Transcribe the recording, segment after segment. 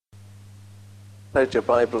Out your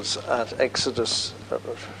Bibles at Exodus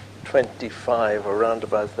 25 or round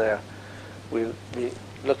about there. We'll be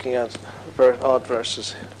looking at odd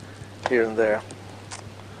verses here and there.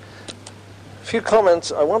 A few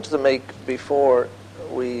comments I wanted to make before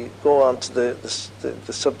we go on to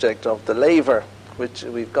the subject of the laver, which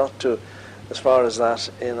we've got to as far as that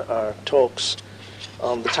in our talks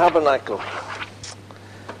on the tabernacle.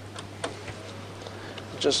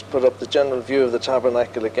 Just put up the general view of the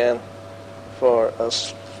tabernacle again for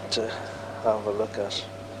us to have a look at.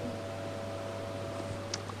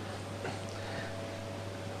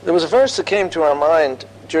 There was a verse that came to our mind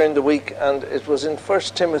during the week, and it was in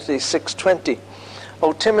 1 Timothy 6:20.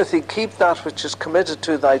 O Timothy, keep that which is committed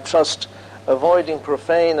to thy trust, avoiding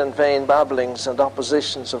profane and vain babblings and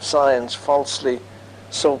oppositions of science, falsely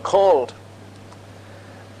so called.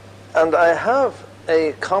 And I have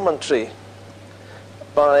a commentary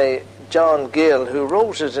by John Gill, who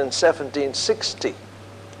wrote it in 1760.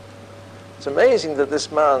 It's amazing that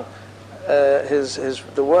this man, the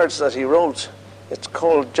words that he wrote, it's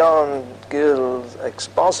called John Gill's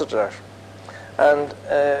Expositor. And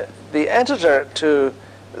the editor to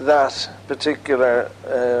that particular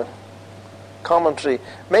commentary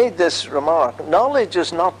made this remark: knowledge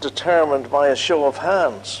is not determined by a show of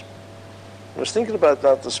hands. I was thinking about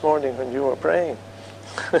that this morning when you were praying.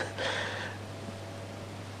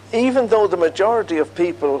 Even though the majority of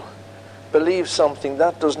people believe something,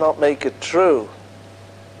 that does not make it true.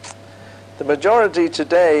 The majority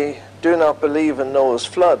today do not believe in Noah's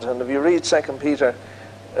flood. And if you read 2 Peter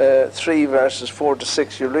 3 verses 4 to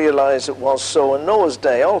 6, you realize it was so in Noah's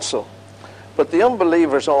day also. But the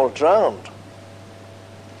unbelievers all drowned.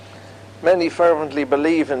 Many fervently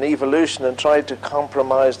believe in evolution and try to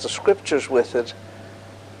compromise the scriptures with it.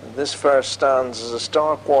 This verse stands as a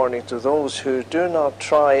stark warning to those who do not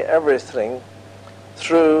try everything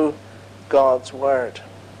through God's Word.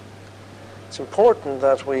 It's important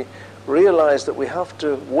that we realize that we have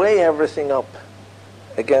to weigh everything up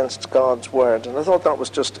against God's Word. And I thought that was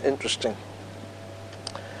just interesting.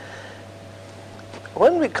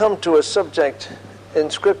 When we come to a subject in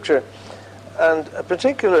Scripture, and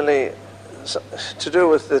particularly to do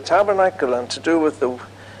with the tabernacle and to do with the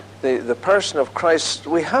person of Christ,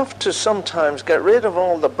 we have to sometimes get rid of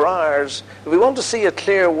all the briars. If we want to see a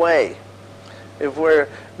clear way, if we're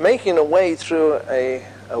making a way through a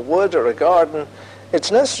wood or a garden,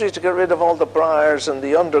 it's necessary to get rid of all the briars and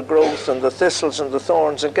the undergrowth and the thistles and the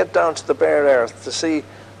thorns and get down to the bare earth to see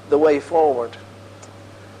the way forward.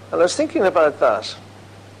 And I was thinking about that.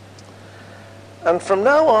 And from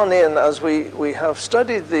now on in, as we have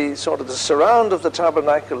studied the sort of the surround of the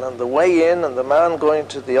tabernacle and the way in and the man going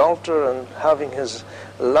to the altar and having his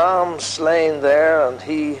lamb slain there, and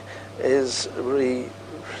the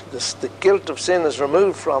guilt of sin is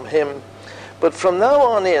removed from him. But from now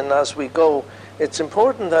on in, as we go, it's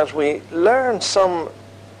important that we learn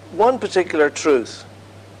one particular truth.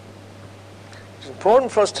 It's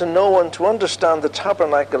important for us to know and to understand the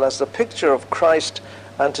tabernacle as the picture of Christ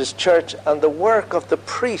and his church and the work of the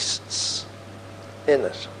priests in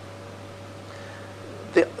it.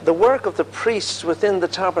 The work of the priests within the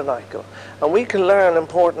tabernacle. And we can learn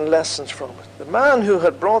important lessons from it. The man who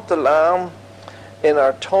had brought the lamb in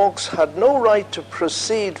our talks had no right to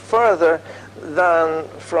proceed further than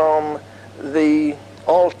from the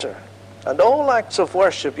altar. And all acts of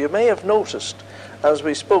worship, you may have noticed as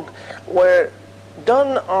we spoke, were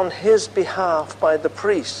done on his behalf by the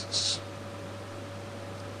priests.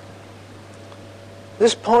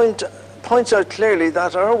 This points out clearly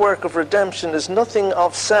that our work of redemption is nothing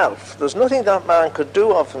of self. There's nothing that man could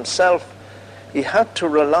do of himself. He had to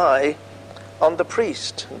rely on the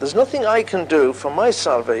priest. There's nothing I can do for my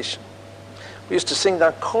salvation. We used to sing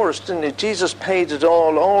that chorus, didn't we? Jesus paid it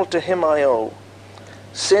all to him I owe.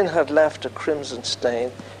 Sin had left a crimson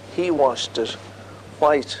stain. He washed it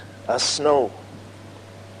white as snow.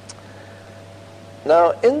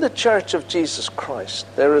 Now, in the Church of Jesus Christ,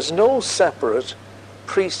 there is no separate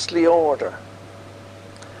priestly order.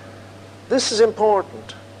 This is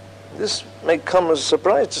important. This may come as a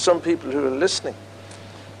surprise to some people who are listening.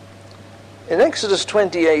 In Exodus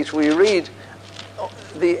 28 we read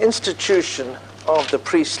the institution of the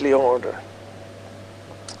priestly order.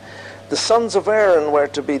 The sons of Aaron were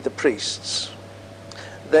to be the priests.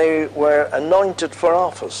 They were anointed for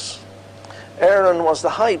office. Aaron was the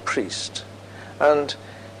high priest, and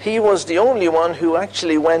he was the only one who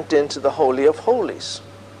actually went into the Holy of Holies,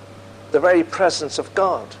 the very presence of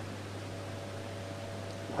God.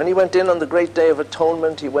 When he went in on the great day of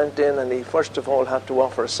atonement, he went in and he first of all had to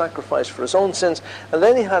offer a sacrifice for his own sins, and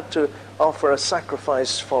then he had to offer a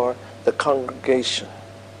sacrifice for the congregation.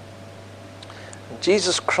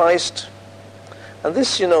 Jesus Christ, and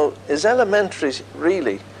this, is elementary,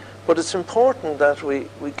 really, but it's important that we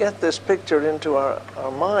get this picture into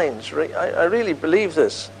our minds. I really believe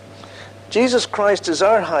this. Jesus Christ is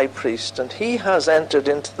our high priest, and he has entered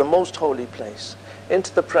into the most holy place,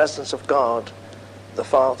 into the presence of God, the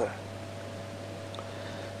Father.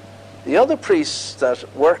 The other priests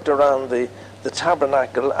that worked around the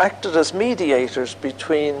tabernacle acted as mediators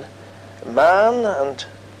between man and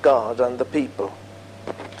God and the people,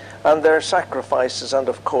 and their sacrifices, and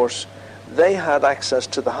of course they had access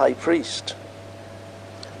to the high priest.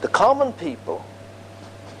 The common people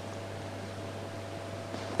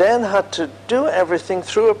then had to do everything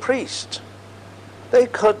through a priest. They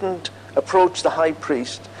couldn't approach the high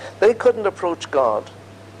priest. They couldn't approach God.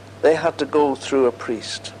 They had to go through a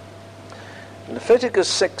priest. In Leviticus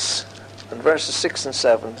 6 and verses 6 and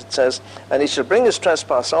 7, it says, "And he shall bring his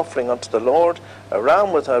trespass offering unto the Lord, a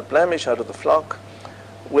ram without blemish out of the flock,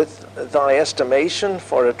 with thy estimation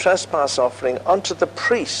for a trespass offering unto the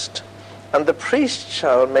priest, and the priest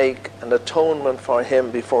shall make an atonement for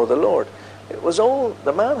him before the Lord." It was all,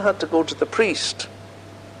 the man had to go to the priest,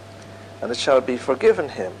 and it shall be forgiven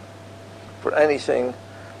him for anything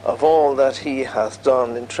of all that he hath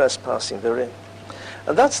done in trespassing therein.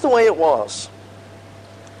 And that's the way it was.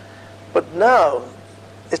 But now,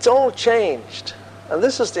 it's all changed. And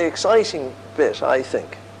this is the exciting bit, I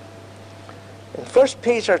think. In 1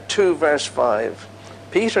 Peter 2, verse 5,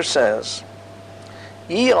 Peter says,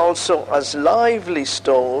 "Ye also as lively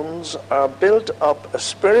stones are built up a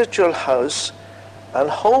spiritual house and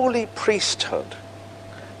holy priesthood,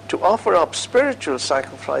 to offer up spiritual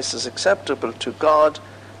sacrifices acceptable to God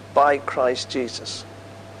by Christ Jesus."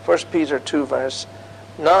 1 Peter 2, verse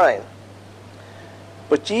 9.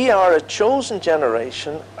 "But ye are a chosen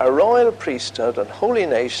generation, a royal priesthood, and holy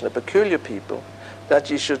nation, a peculiar people, that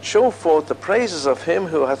ye should show forth the praises of him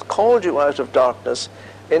who hath called you out of darkness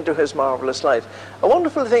into his marvelous light." A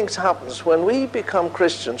wonderful thing happens when we become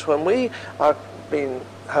Christians, when we have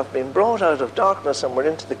been brought out of darkness and we're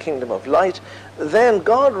into the kingdom of light. Then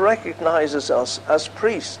God recognizes us as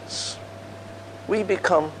priests. We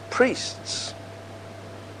become priests.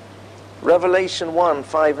 Revelation 1,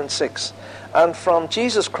 5 and 6. "And from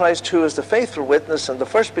Jesus Christ, who is the faithful witness and the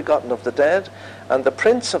first begotten of the dead, and the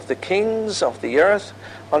prince of the kings of the earth,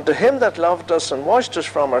 unto him that loved us and washed us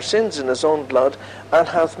from our sins in his own blood, and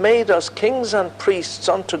hath made us kings and priests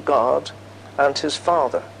unto God and his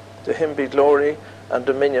Father. To him be glory and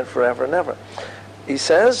dominion forever and ever." He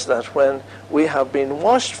says that when we have been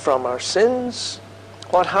washed from our sins,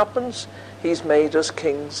 what happens? He's made us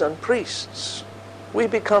kings and priests. We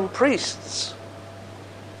become priests.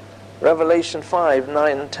 Revelation 5,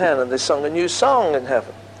 9 and 10, "And they sung a new song in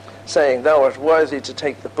heaven, saying, Thou art worthy to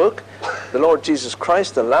take the book. The Lord Jesus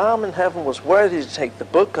Christ, the Lamb in heaven, was worthy to take the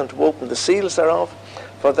book and to open the seals thereof.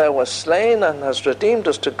 For thou wast slain and hast redeemed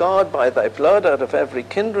us to God by thy blood out of every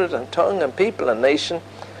kindred and tongue and people and nation."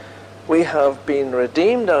 We have been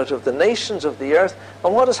redeemed out of the nations of the earth.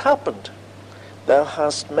 And what has happened? "Thou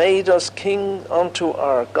hast made us king unto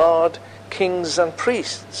our God, kings and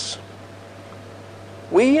priests."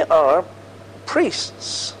 We are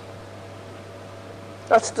priests.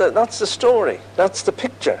 That's the story. That's the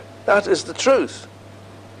picture. That is the truth.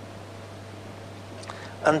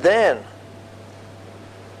 And then,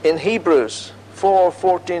 in Hebrews 4,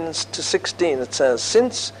 14 to 16, it says,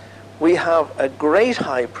 "Since we have a great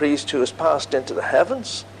high priest who has passed into the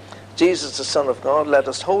heavens, Jesus the Son of God, let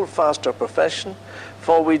us hold fast our profession.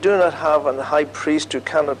 For we do not have an high priest who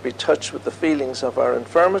cannot be touched with the feelings of our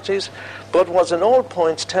infirmities, but was in all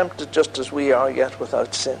points tempted just as we are, yet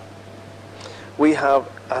without sin." We have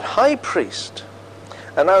a high priest.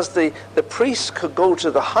 And as the priests could go to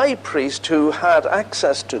the high priest who had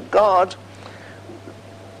access to God,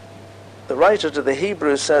 the writer to the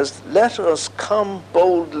Hebrews says, "Let us come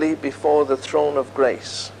boldly before the throne of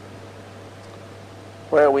grace,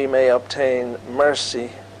 where we may obtain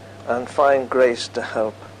mercy and find grace to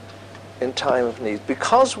help in time of need."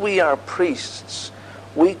 Because we are priests,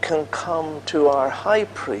 we can come to our high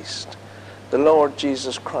priest, the Lord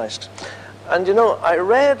Jesus Christ. And I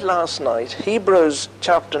read last night Hebrews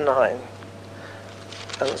chapter 9,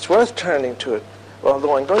 and it's worth turning to it,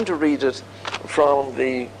 although I'm going to read it from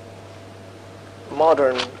the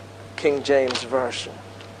modern King James Version.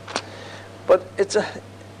 But it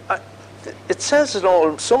says it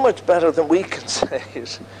all so much better than we can say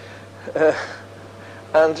it.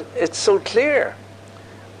 And it's so clear.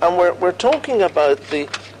 And we're talking about the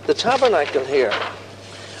tabernacle here.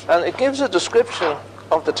 And it gives a description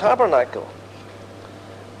of the tabernacle.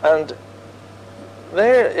 And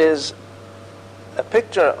there is a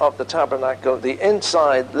picture of the tabernacle, the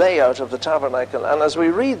inside layout of the tabernacle. And as we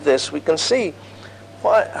read this, we can see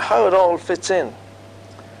how it all fits in.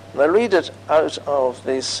 And I read it out of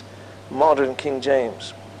this modern King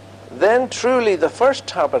James. Then truly the first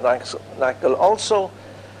tabernacle also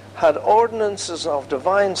had ordinances of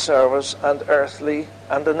divine service and an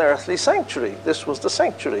earthly sanctuary. This was the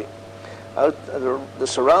sanctuary. The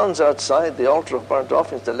surrounds outside, the altar of burnt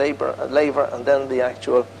offerings, the laver, and then the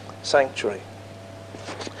actual sanctuary.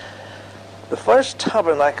 The first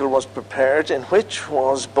tabernacle was prepared, in which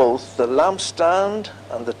was both the lampstand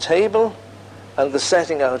and the table and the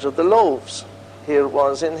setting out of the loaves. Here it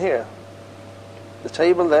was in here. The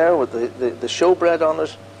table there with the showbread on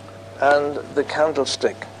it and the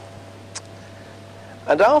candlestick.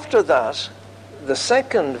 And after that, the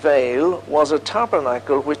second veil was a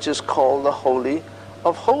tabernacle which is called the Holy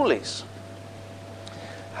of Holies,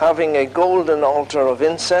 having a golden altar of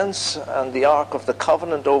incense and the Ark of the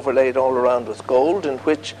Covenant overlaid all around with gold, in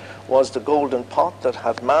which was the golden pot that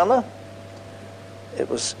had manna. It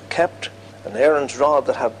was kept, an Aaron's rod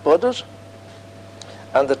that had budded,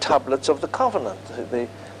 and the tablets of the covenant,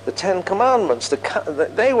 the Ten Commandments,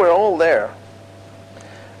 they were all there.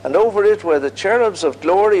 And over it were the cherubs of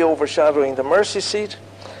glory overshadowing the mercy seat.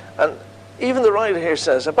 And even the writer here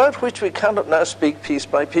says, about which we cannot now speak piece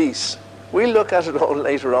by piece. We'll look at it all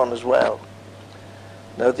later on as well.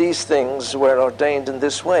 Now these things were ordained in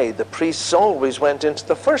this way. The priests always went into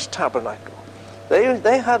the first tabernacle.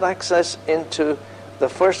 They had access into the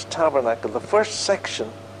first tabernacle, the first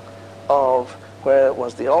section of where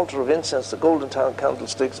was the altar of incense, the golden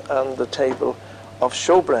candlesticks, and the table of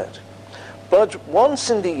showbread. But once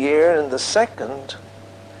in the year, in the second,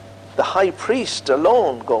 the high priest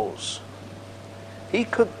alone goes. He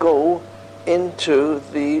could go into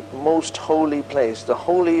the most holy place, the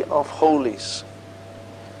Holy of Holies.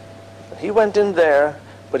 He went in there,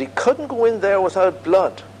 but he couldn't go in there without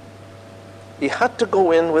blood. He had to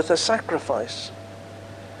go in with a sacrifice,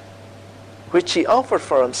 which he offered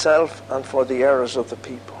for himself and for the errors of the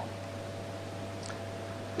people.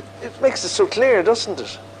 It makes it so clear, doesn't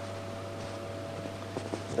it?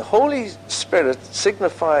 The Holy Spirit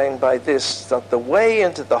signifying by this that the way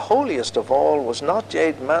into the holiest of all was not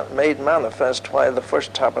yet made manifest while the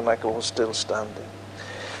first tabernacle was still standing.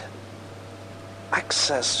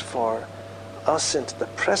 Access for us into the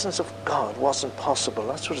presence of God wasn't possible.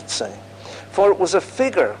 That's what it's saying. For it was a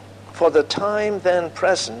figure for the time then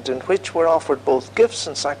present, in which were offered both gifts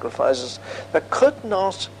and sacrifices that could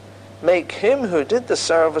not make him who did the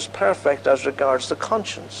service perfect as regards the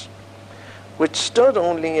conscience, which stood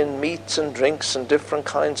only in meats and drinks and different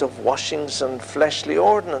kinds of washings and fleshly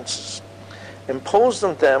ordinances, imposed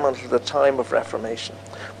on them until the time of Reformation.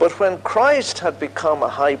 But when Christ had become a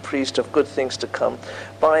high priest of good things to come,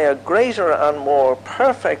 by a greater and more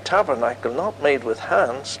perfect tabernacle, not made with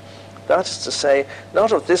hands, that is to say,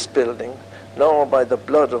 not of this building, nor by the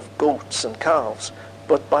blood of goats and calves,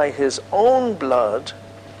 but by his own blood,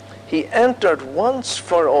 he entered once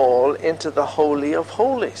for all into the Holy of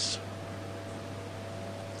Holies,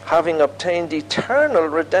 having obtained eternal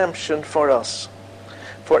redemption for us.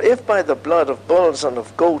 For if by the blood of bulls and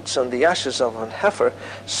of goats and the ashes of an heifer,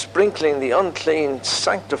 sprinkling the unclean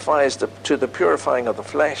sanctifies to the purifying of the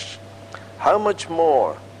flesh, how much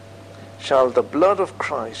more shall the blood of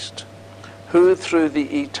Christ, who through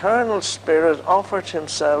the eternal Spirit offered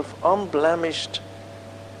himself unblemished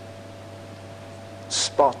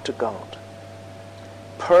spot to God,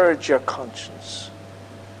 purge your conscience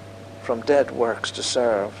from dead works to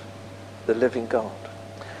serve the living God.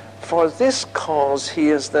 For this cause he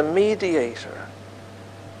is the mediator,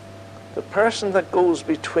 the person that goes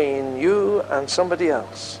between you and somebody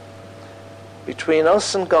else, between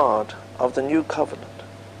us and God of the new covenant,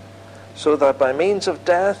 so that by means of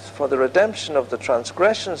death, for the redemption of the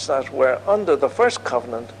transgressions that were under the first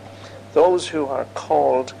covenant, those who are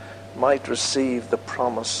called might receive the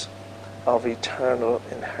promise of eternal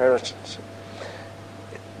inheritance.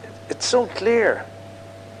 It's so clear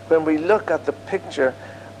when we look at the picture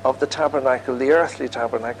of the tabernacle, the earthly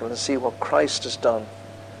tabernacle, and see what Christ has done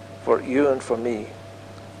for you and for me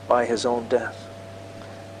by his own death.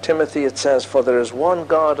 Timothy, it says, for there is one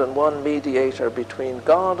God and one mediator between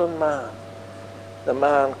God and man, the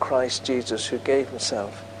man Christ Jesus, who gave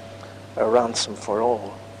himself a ransom for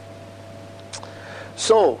all.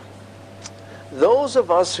 So, those of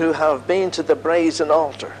us who have been to the brazen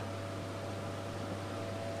altar,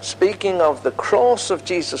 speaking of the cross of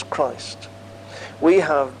Jesus Christ, we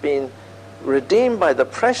have been redeemed by the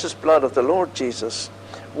precious blood of the Lord Jesus.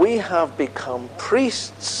 We have become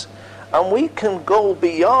priests, and we can go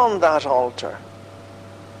beyond that altar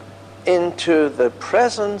into the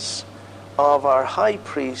presence of our high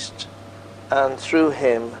priest, and through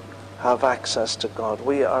him have access to God.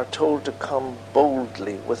 We are told to come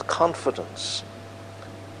boldly, with confidence,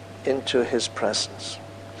 into his presence.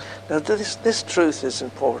 Now this truth is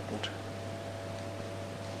important.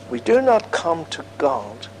 We do not come to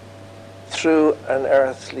God through an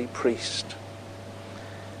earthly priest.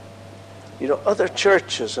 You know, other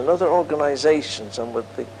churches and other organizations, and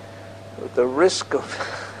with the risk of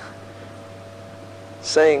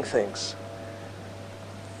saying things,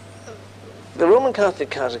 the Roman Catholic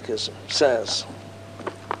Catechism says,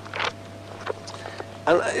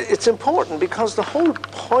 and it's important because the whole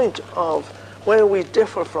point of where we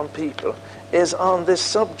differ from people is on this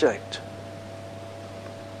subject.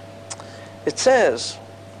 It says,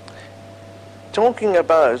 talking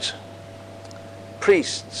about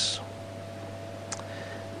priests,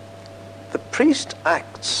 the priest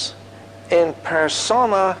acts in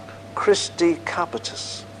persona Christi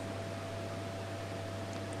Capitis,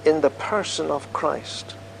 in the person of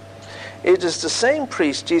Christ. It is the same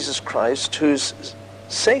priest, Jesus Christ, whose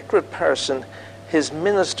sacred person his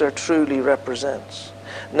minister truly represents.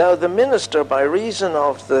 Now the minister, by reason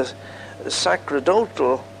of the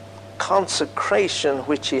sacerdotal consecration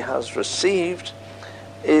which he has received,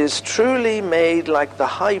 is truly made like the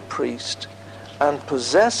high priest and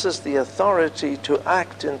possesses the authority to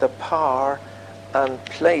act in the power and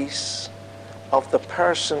place of the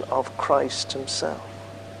person of Christ himself.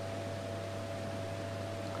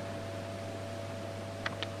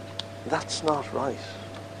 That's not right.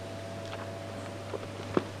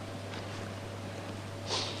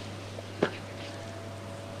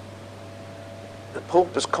 The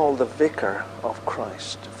Pope is called the Vicar of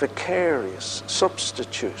Christ, vicarious,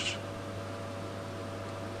 substitute.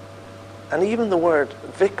 And even the word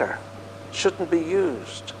vicar shouldn't be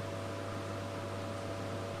used.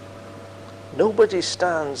 Nobody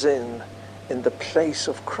stands in the place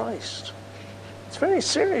of Christ. It's very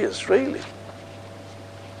serious, really.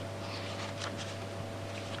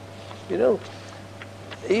 You know,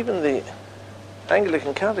 even the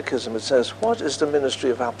Anglican Catechism, it says, what is the ministry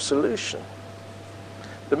of absolution?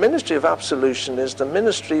 The ministry of absolution is the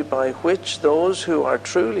ministry by which those who are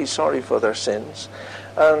truly sorry for their sins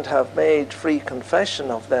and have made free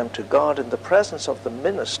confession of them to God in the presence of the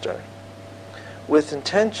minister, with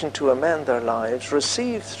intention to amend their lives,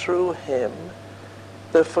 receive through him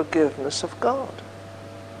the forgiveness of God.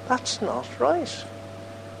 That's not right.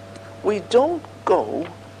 We don't go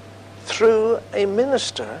through a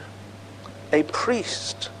minister, a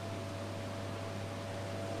priest.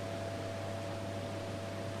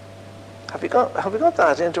 Have we got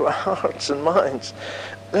that into our hearts and minds?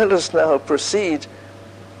 Let us now proceed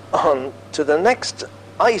on to the next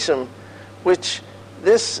item, which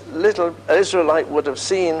this little Israelite would have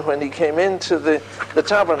seen when he came into the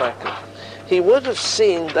tabernacle. He would have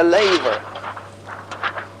seen the laver.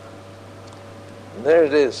 And there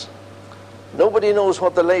it is. Nobody knows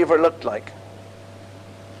what the laver looked like.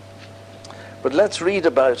 But let's read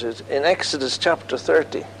about it in Exodus chapter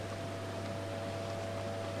 30.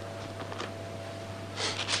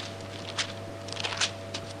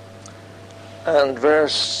 And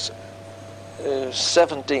verse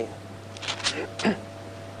 17.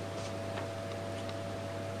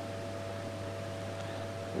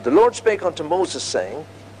 The Lord spake unto Moses, saying,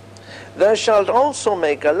 Thou shalt also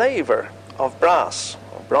make a laver of brass,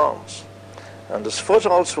 or bronze, and his foot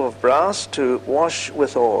also of brass to wash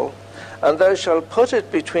withal, and thou shalt put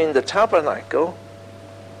it between the tabernacle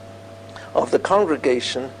of the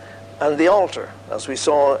congregation and the altar, as we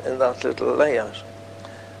saw in that little layout.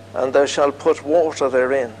 And thou shalt put water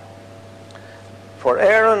therein. For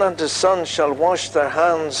Aaron and his sons shall wash their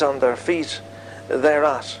hands and their feet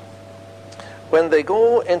thereat. When they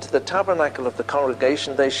go into the tabernacle of the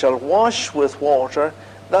congregation, they shall wash with water,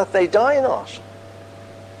 that they die not.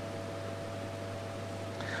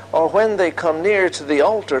 Or when they come near to the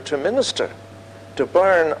altar to minister, to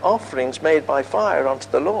burn offerings made by fire unto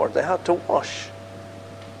the Lord, they had to wash.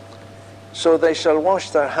 So they shall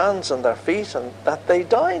wash their hands and their feet, and that they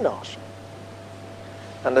die not.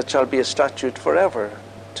 And it shall be a statute forever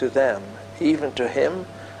to them, even to him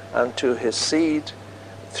and to his seed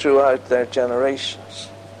throughout their generations.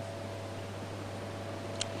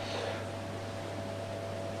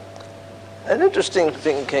 An interesting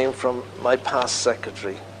thing came from my past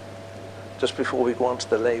secretary, just before we go on to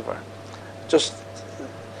the laver. Just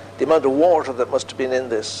the amount of water that must have been in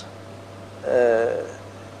this.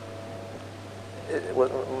 It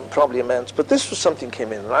was probably immense, but this was something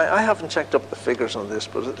came in. I haven't checked up the figures on this,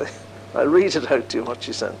 but I'll read it out to you what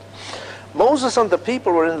she sent. Moses and the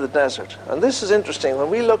people were in the desert. And this is interesting. When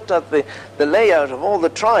we looked at the layout of all the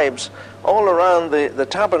tribes all around the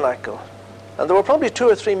tabernacle, and there were probably 2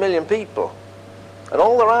 or 3 million people, and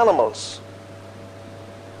all their animals,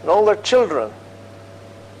 and all their children.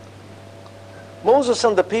 Moses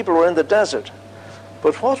and the people were in the desert.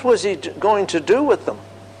 But what was he going to do with them?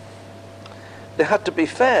 They had to be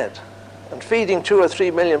fed. And feeding 2 or 3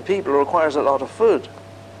 million people requires a lot of food.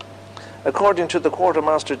 According to the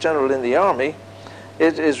Quartermaster General in the army,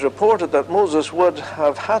 it is reported that Moses would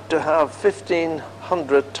have had to have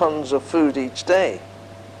 1,500 tons of food each day.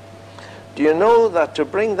 Do you know that to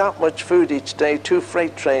bring that much food each day, 2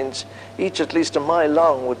 freight trains, each at least a mile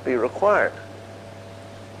long, would be required?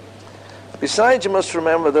 Besides, you must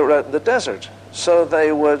remember they were out in the desert, so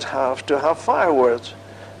they would have to have firewood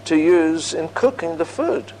to use in cooking the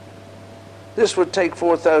food. This would take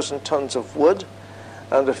 4,000 tons of wood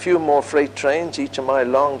and a few more freight trains, each a mile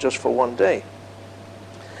long, just for one day.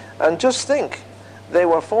 And just think, they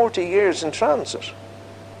were 40 years in transit.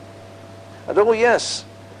 And oh yes,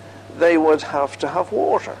 they would have to have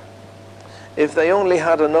water. If they only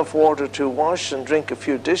had enough water to wash and drink a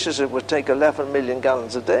few dishes, it would take 11 million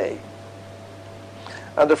gallons a day.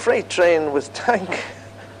 And a freight train with tank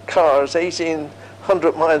cars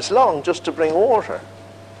 1,800 miles long just to bring water.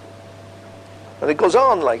 And it goes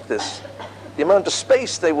on like this. The amount of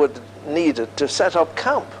space they would need it to set up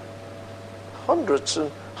camp. Hundreds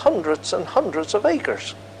and hundreds and hundreds of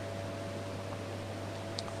acres.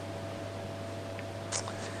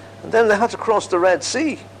 And then they had to cross the Red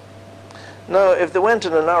Sea. Now, if they went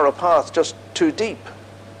in a narrow path just too deep,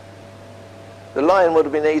 the line would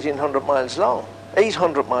have been 1,800 miles long,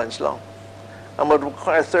 800 miles long, and would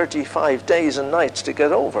require 35 days and nights to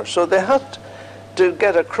get over. So they had to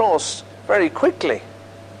get across very quickly.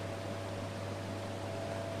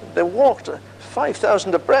 They walked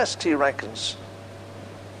 5,000 abreast, he reckons,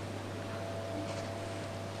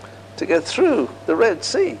 to get through the Red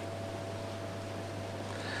Sea.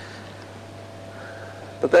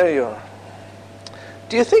 But there you are.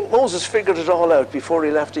 Do you think Moses figured it all out before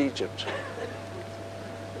he left Egypt?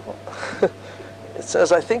 It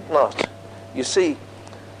says, I think not. You see,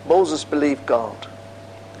 Moses believed God.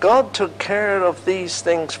 God took care of these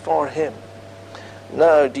things for him.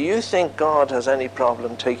 Now, do you think God has any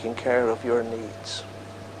problem taking care of your needs?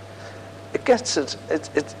 It gets it.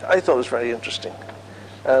 I thought it was very interesting.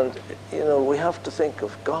 And, you know, we have to think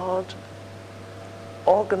of God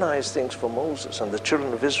organized things for Moses and the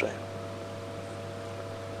children of Israel.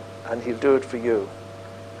 And he'll do it for you.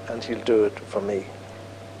 And he'll do it for me.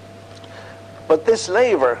 But this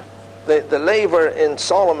laver, the laver in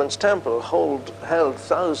Solomon's temple held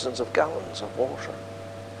thousands of gallons of water.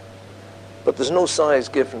 But there's no size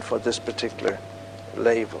given for this particular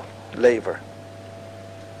laver.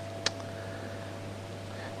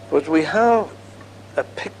 But we have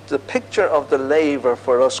the picture of the laver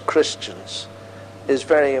for us Christians is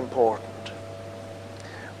very important.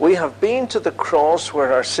 We have been to the cross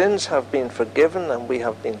where our sins have been forgiven and we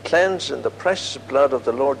have been cleansed in the precious blood of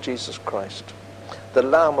the Lord Jesus Christ, the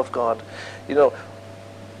Lamb of God. You know,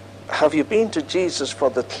 have you been to Jesus for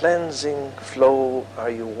the cleansing flow? Are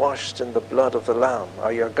you washed in the blood of the Lamb?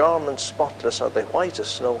 Are your garments spotless? Are they white as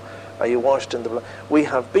snow? Are you washed in the blood? We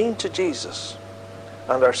have been to Jesus,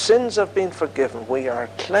 and our sins have been forgiven. We are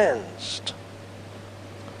cleansed.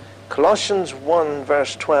 Colossians 1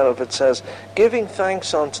 verse 12, it says, giving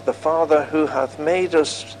thanks unto the Father who hath made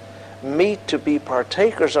us meet to be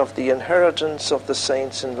partakers of the inheritance of the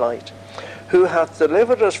saints in light, who hath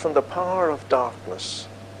delivered us from the power of darkness,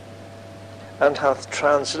 and hath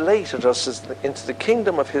translated us into the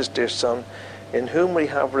kingdom of his dear Son, in whom we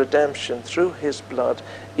have redemption through his blood,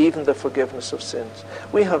 even the forgiveness of sins.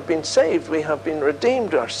 We have been saved, we have been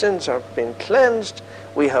redeemed, our sins have been cleansed,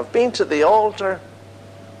 we have been to the altar,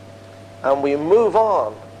 and we move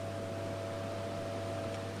on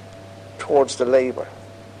towards the laver.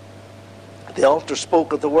 The altar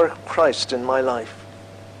spoke of the work of Christ in my life.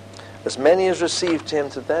 As many as received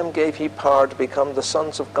him, to them gave he power to become the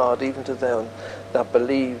sons of God, even to them that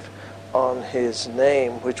believe on his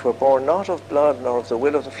name, which were born not of blood, nor of the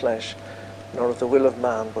will of the flesh, nor of the will of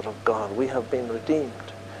man, but of God. We have been redeemed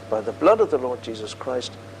by the blood of the Lord Jesus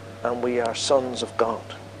Christ, and we are sons of God.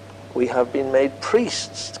 We have been made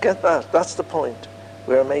priests. Get that? That's the point.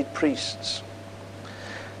 We are made priests.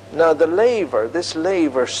 Now the laver, this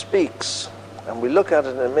laver speaks, and we'll look at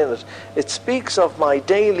it in a minute, it speaks of my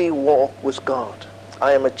daily walk with God.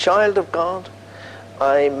 I am a child of God.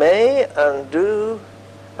 I may and do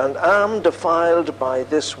and am defiled by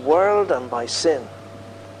this world and by sin.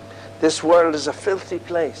 This world is a filthy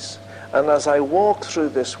place, And as I walk through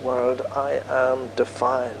this world, I am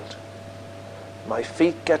defiled. My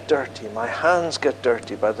feet get dirty. My hands get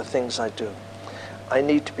dirty by the things I do. I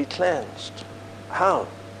need to be cleansed. How?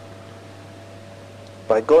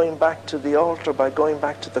 By going back to the altar, by going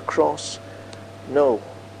back to the cross? No.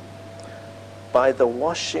 By the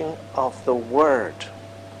washing of the Word.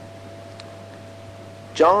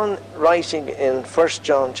 John, writing in 1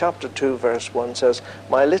 John chapter 2, verse 1, says,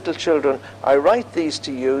 "My little children, I write these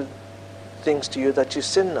things to you that you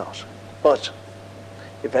sin not. But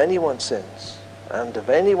if anyone sins, and if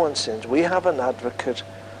anyone sins, we have an advocate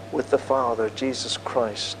with the Father, Jesus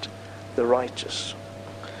Christ, the righteous."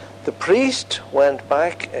 The priest went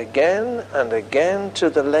back again and again to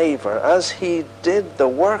the laver. As he did the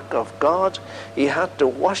work of God, he had to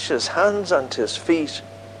wash his hands and his feet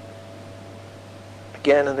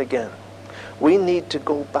again and again. We need to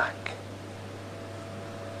go back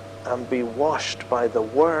and be washed by the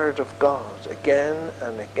Word of God again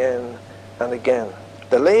and again and again.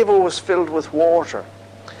 The laver was filled with water.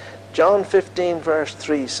 John 15 verse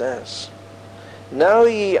 3 says, "Now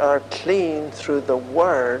ye are clean through the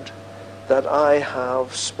word that I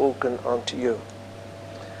have spoken unto you."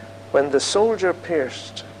 When the soldier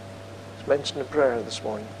pierced, it's mentioned in prayer this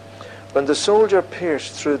morning, when the soldier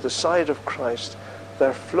pierced through the side of Christ,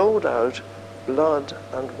 there flowed out blood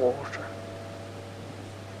and water.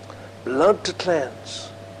 Blood to cleanse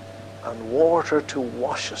and water to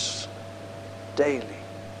wash us daily.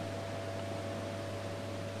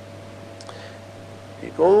 You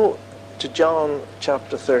go to John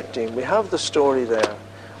chapter 13. We have the story there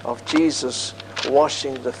of Jesus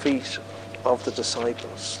washing the feet of the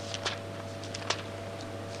disciples.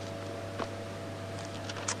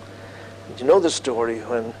 You know the story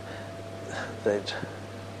when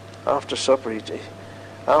after supper,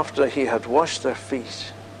 after he had washed their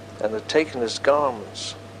feet and had taken his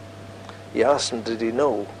garments, he asked them, did he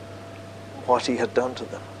know what he had done to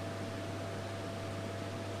them?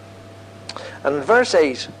 And in verse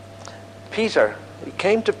 8, Peter, he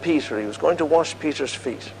came to Peter, he was going to wash Peter's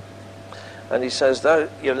feet. And he says,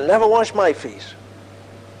 "You'll never wash my feet."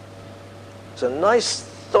 It's a nice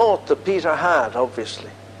thought that Peter had,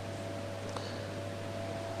 obviously.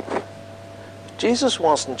 Jesus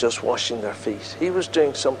wasn't just washing their feet. He was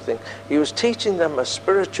doing something. He was teaching them a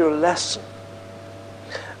spiritual lesson.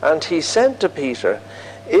 And he said to Peter,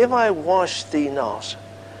 "If I wash thee not,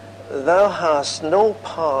 thou hast no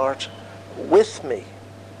part with me."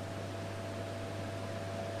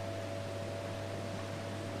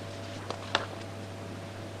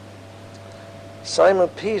 Simon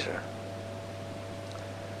Peter,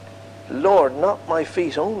 "Lord, not my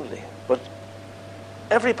feet only, but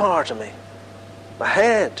every part of me, my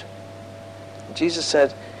head." And Jesus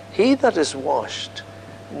said, "He that is washed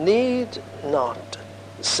need not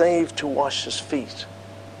save to wash his feet,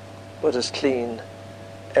 but is clean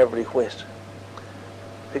every whit."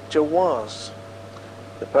 Picture was,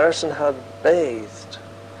 the person had bathed,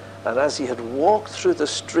 and as he had walked through the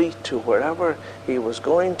street to wherever he was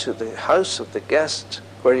going, to the house of the guest,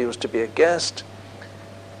 where he was to be a guest,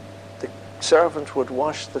 the servant would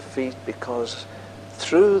wash the feet, because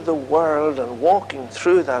through the world and walking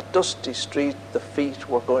through that dusty street, the feet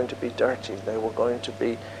were going to be dirty. They were going to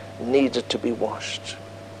be needed to be washed.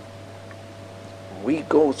 We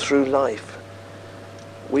go through life.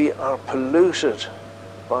 We are polluted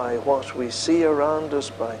by what we see around us,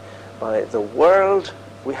 by the world.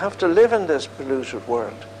 We have to live in this polluted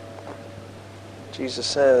world. Jesus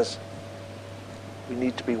says we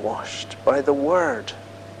need to be washed by the Word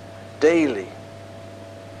daily.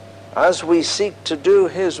 As we seek to do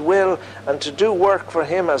His will and to do work for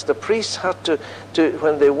Him, as the priests had to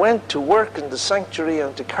when they went to work in the sanctuary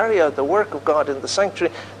and to carry out the work of God in the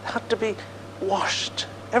sanctuary, they had to be washed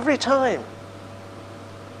every time.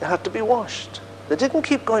 They had to be washed. They didn't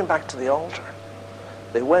keep going back to the altar.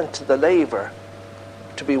 They went to the laver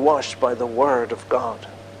to be washed by the Word of God,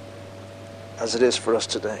 as it is for us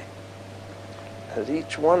today. And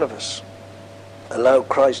each one of us allow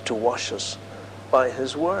Christ to wash us by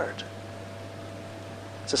His Word.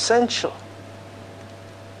 It's essential.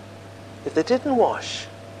 If they didn't wash,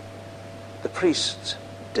 the priests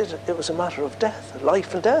did it. It was a matter of death,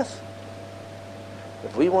 life and death.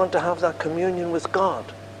 If we want to have that communion with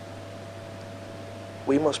God,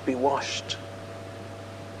 we must be washed.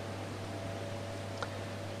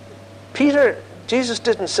 Jesus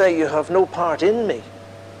didn't say, "You have no part in me."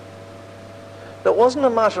 It wasn't a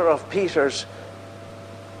matter of Peter's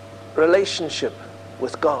relationship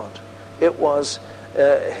with God. It was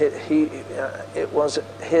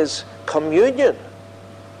his communion.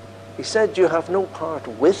 He said, "You have no part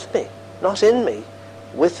with me," not in me,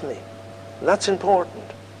 with me. And that's important.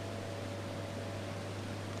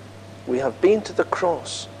 We have been to the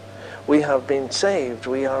cross. We have been saved.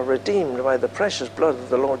 We are redeemed by the precious blood of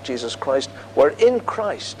the Lord Jesus Christ. We're in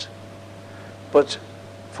Christ. But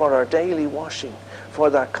for our daily washing, for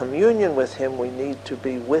that communion with him, we need to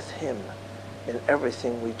be with him in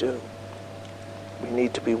everything we do. We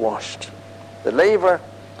need to be washed. The laver,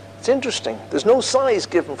 it's interesting. There's no size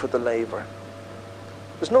given for the laver.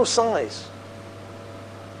 There's no size.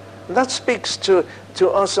 And that speaks to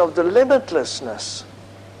us of the limitlessness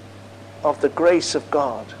of the grace of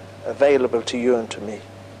God available to you and to me.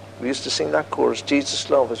 We used to sing that chorus, Jesus'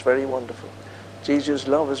 love is very wonderful. Jesus'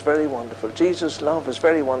 love is very wonderful. Jesus' love is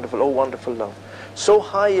very wonderful. Oh, wonderful love. So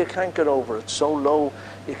high you can't get over it. So low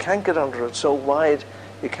you can't get under it. So wide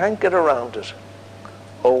you can't get around it.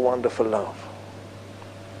 Oh, wonderful love.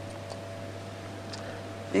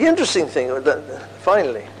 The interesting thing,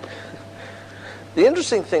 finally, the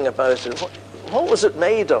interesting thing about it, what was it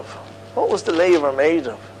made of? What was the laver made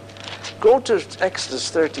of? Go to Exodus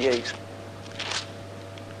 38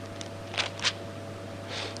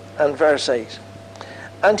 and verse 8.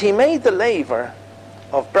 And he made the laver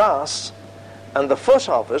of brass, and the foot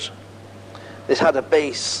of it, it had a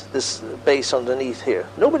base, this base underneath here.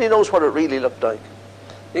 Nobody knows what it really looked like.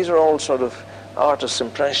 These are all sort of artist's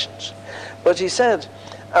impressions. But he said,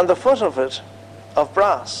 and the foot of it of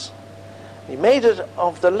brass. He made it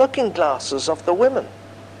of the looking glasses of the women,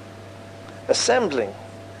 assembling,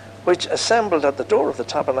 which assembled at the door of the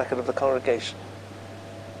tabernacle of the congregation.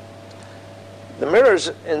 The mirrors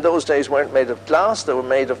in those days weren't made of glass, they were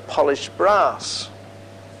made of polished brass.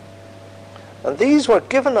 And these were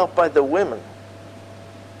given up by the women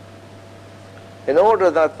in order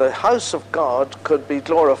that the house of God could be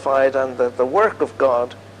glorified and that the work of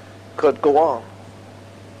God could go on.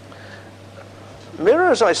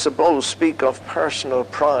 Mirrors, I suppose, speak of personal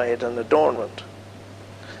pride and adornment.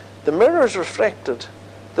 The mirrors reflected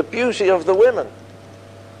the beauty of the women.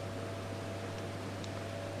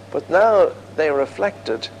 But now they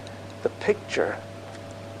reflected the picture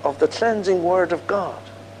of the cleansing Word of God.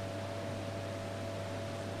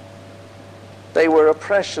 They were a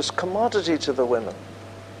precious commodity to the women.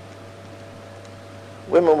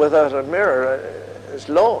 Women without a mirror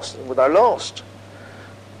are lost.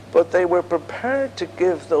 But they were prepared to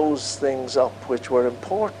give those things up which were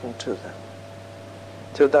important to them,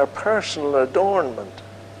 to their personal adornment.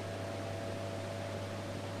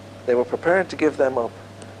 They were prepared to give them up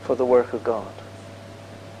for the work of God.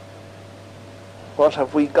 What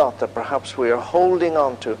have we got that perhaps we are holding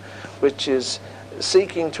on to, which is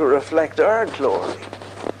seeking to reflect our glory,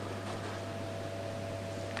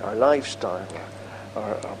 our lifestyle,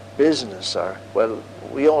 our business,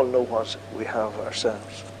 we all know what we have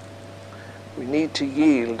ourselves. We need to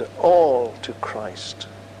yield all to Christ,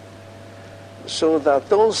 so that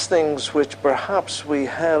those things which perhaps we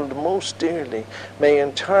held most dearly may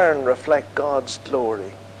in turn reflect God's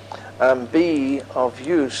glory and be of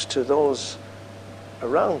use to those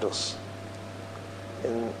around us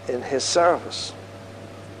in his service.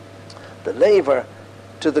 The laver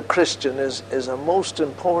to the Christian is a most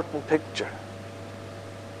important picture.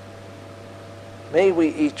 May we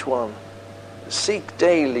each one seek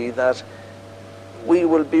daily that we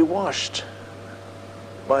will be washed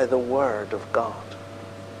by the Word of God.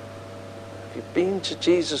 Have you been to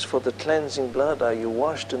Jesus for the cleansing blood? Are you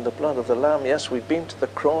washed in the blood of the Lamb? Yes, we've been to the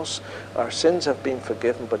cross. Our sins have been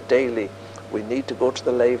forgiven, but daily we need to go to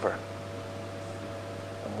the laver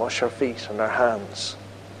and wash our feet and our hands,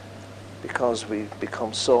 because we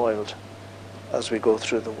become soiled as we go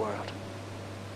through the world.